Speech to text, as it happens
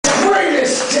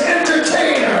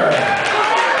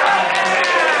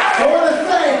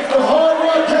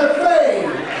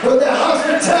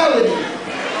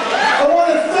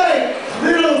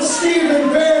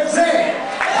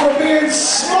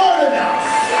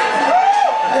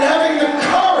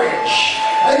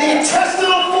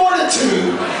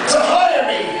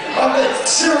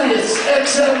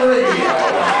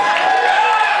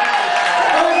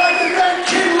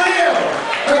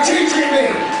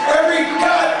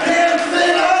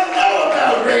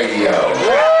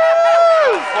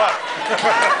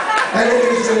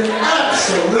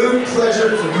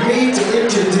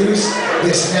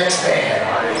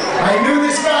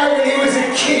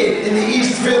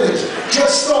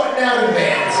starting out in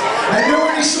bands. I knew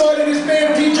when he started his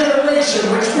band D-Generation,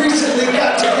 which recently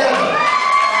got together.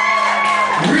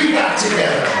 Re-got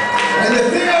together. And the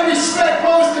thing I respect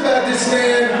most about this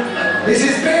man is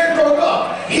his band broke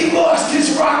up. He lost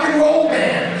his rock and roll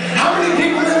band. How many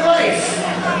people in life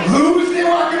lose their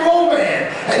rock and roll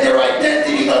band and their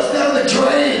identity goes down the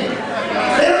drain?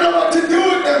 They don't know what to do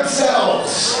with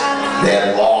themselves.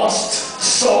 They're lost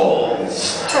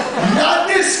souls. Not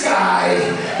this guy.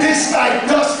 This guy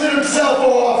dusted himself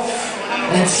off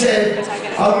and said,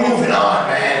 I'm moving on,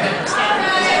 man.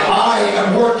 I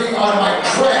am working on my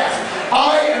craft.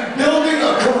 I